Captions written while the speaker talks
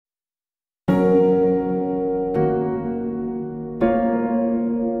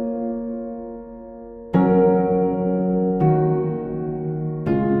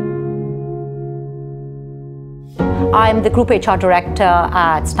I'm the Group HR Director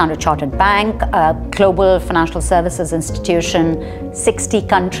at Standard Chartered Bank, a global financial services institution, 60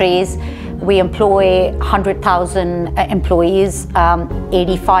 countries. We employ 100,000 employees.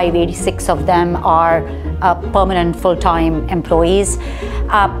 86 of them are permanent full-time employees.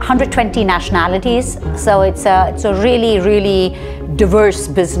 120 nationalities, so it's a really diverse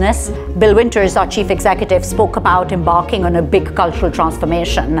business. Bill Winters, our Chief Executive, spoke about embarking on a big cultural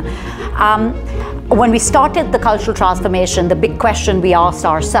transformation. When we started the cultural transformation, the big question we asked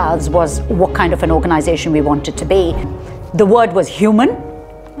ourselves was what kind of an organization we wanted to be. The word was human.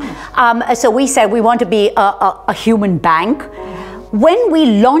 So we said we want to be a human bank. When we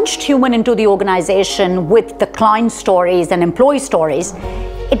launched human into the organization with the client stories and employee stories,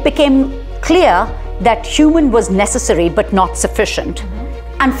 it became clear that human was necessary but not sufficient.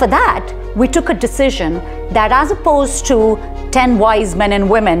 And for that, we took a decision that as opposed to 10 wise men and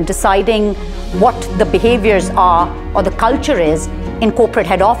women deciding what the behaviors are or the culture is in corporate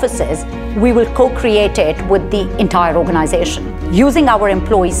head offices, we will co-create it with the entire organization. Using our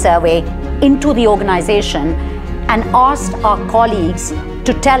employee survey into the organization and asked our colleagues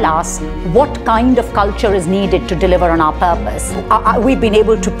to tell us what kind of culture is needed to deliver on our purpose. We've been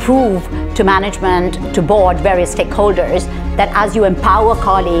able to prove to management, to board, various stakeholders that as you empower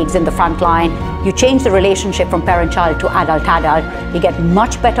colleagues in the front line, you change the relationship from parent-child to adult-adult, you get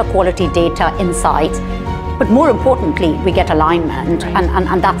much better quality data, insights, but more importantly, we get alignment, right.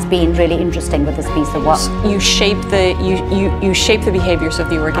 and that's been really interesting with this piece of work. You shape the behaviors of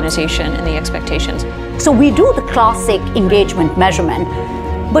the organization and the expectations. So we do the classic engagement measurement,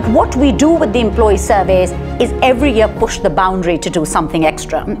 but what we do with the employee surveys is every year push the boundary to do something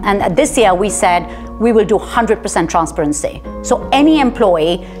extra. And this year we said we will do 100% transparency. So any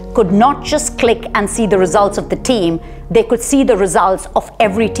employee could not just click and see the results of the team, they could see the results of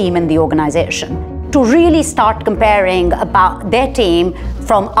every team in the organization, to really start comparing about their team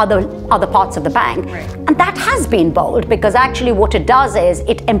from other parts of the bank. Right. And that has been bold, because actually what it does is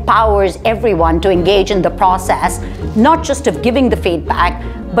it empowers everyone to engage in the process, not just of giving the feedback,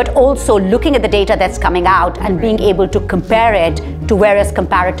 but also looking at the data that's coming out and being able to compare it to various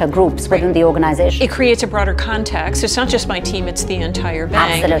comparator groups within the organization. It creates a broader context. It's not just my team, it's the entire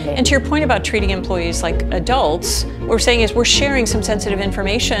bank. Absolutely. And to your point about treating employees like adults, what we're saying is we're sharing some sensitive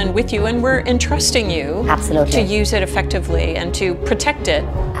information with you and we're entrusting you to use it effectively and to protect it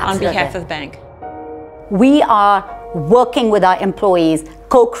on behalf of the bank. We are working with our employees,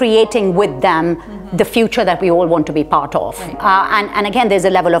 co-creating with them the future that we all want to be part of. Right. And again, there's a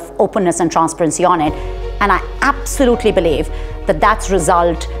level of openness and transparency on it. And I absolutely believe that that's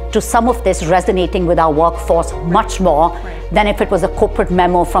result to some of this resonating with our workforce much more than if it was a corporate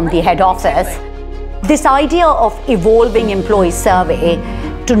memo from the head office. This idea of evolving employee survey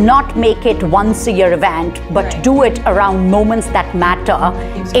to not make it once a year event, but do it around moments that matter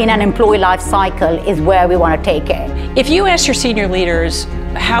in an employee life cycle is where we want to take it. If you ask your senior leaders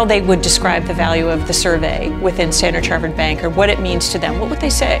how they would describe the value of the survey within Standard Chartered Bank or what it means to them, what would they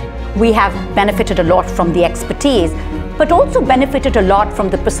say? We have benefited a lot from the expertise, but also benefited a lot from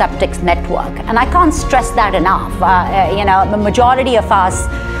the Perceptyx network. And I can't stress that enough. The majority of us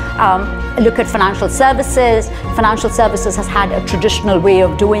look at financial services. Financial services has had a traditional way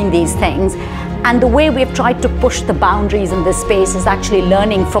of doing these things. And the way we've tried to push the boundaries in this space is actually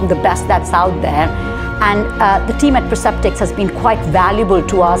learning from the best that's out there. And the team at Perceptyx has been quite valuable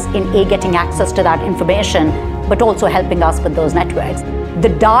to us in getting access to that information, but also helping us with those networks.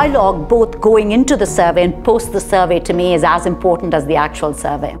 The dialogue both going into the survey and post the survey to me is as important as the actual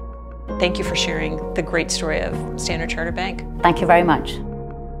survey. Thank you for sharing the great story of Standard Chartered Bank. Thank you very much.